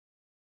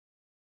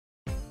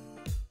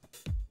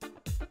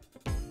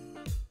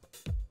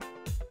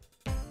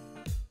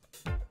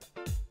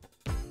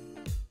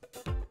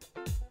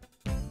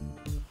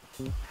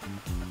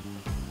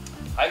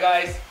Hi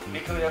guys,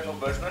 Nico here from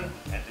Birzman,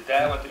 and today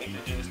I want to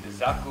introduce the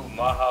Zacoo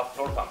Maha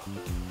floor pump.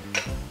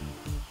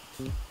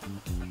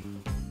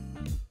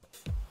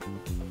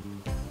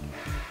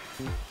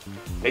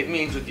 Let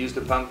me introduce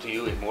the pump to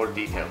you in more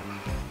detail.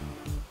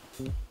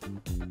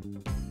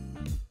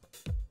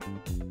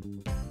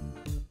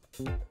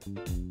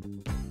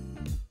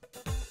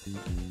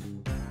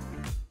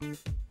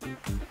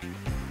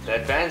 The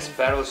advanced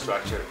barrel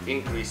structure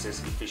increases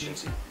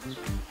efficiency.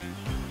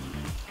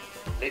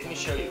 Let me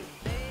show you.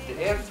 The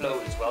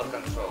airflow is well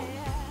controlled,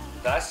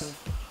 thus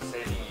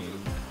saving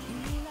you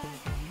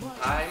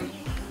time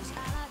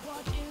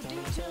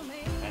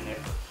and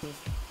effort.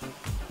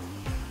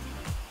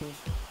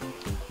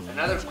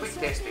 Another quick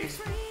test is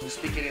to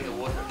stick it in the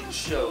water to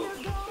show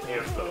the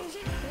airflow.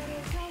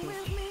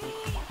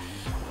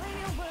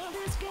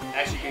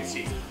 As you can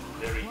see,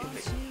 very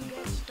effective.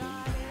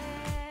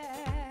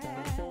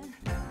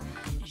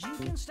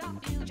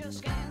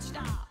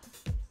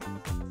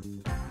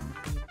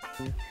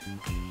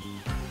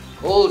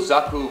 All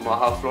Zacoo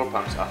Maha floor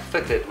pumps are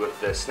fitted with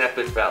the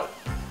snap-it valve.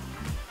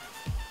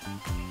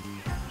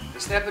 The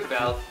snap-it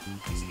valve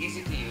is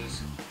easy to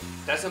use,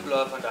 doesn't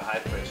blow up under high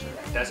pressure,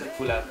 and doesn't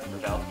pull out the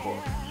valve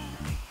cord.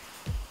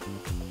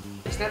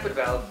 The snap-it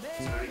valve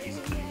is very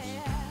easy to use.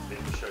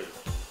 Let me show you.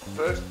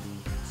 First,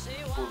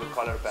 pull the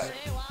collar back.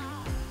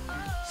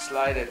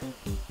 Slide it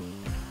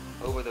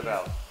over the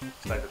valve.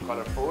 Slide the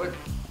collar forward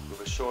with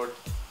a short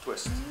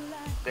twist.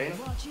 Then,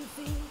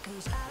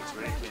 it's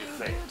ready to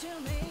inflate.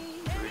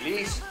 To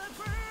release,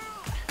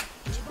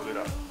 just pull it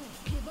up.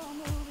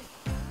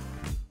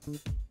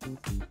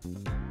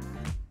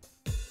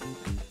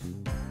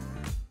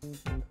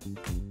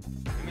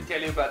 Let me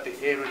tell you about the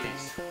air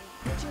release.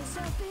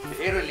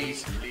 The air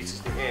release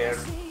releases the air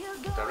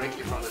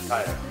directly from the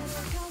tire,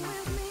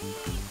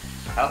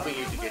 helping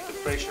you to get the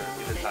pressure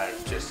in the tire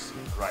just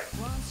right.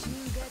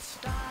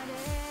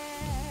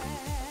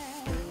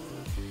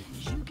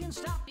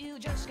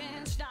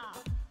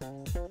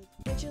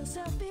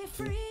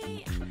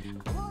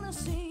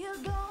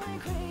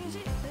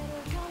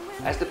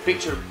 As the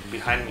picture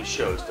behind me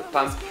shows, the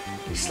pump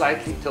is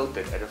slightly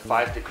tilted at a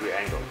 5-degree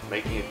angle,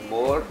 making it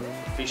more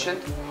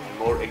efficient and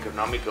more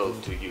economical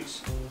to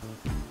use.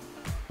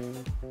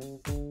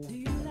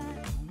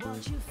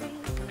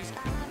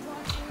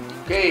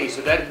 Okay,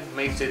 so that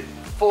makes it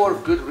 4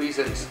 good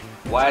reasons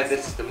why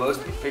this is the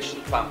most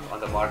efficient pump on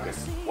the market.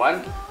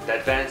 1. The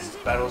advanced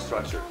barrel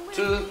structure.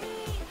 2.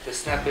 The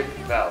snap-it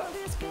valve.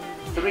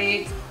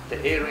 3.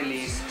 The air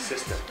release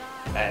system.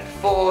 And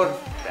 4.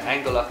 The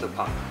angle of the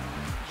pump.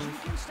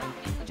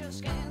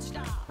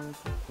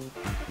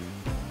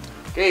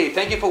 Okay,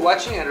 thank you for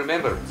watching, and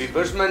remember, be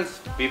Birzman,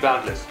 be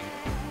boundless.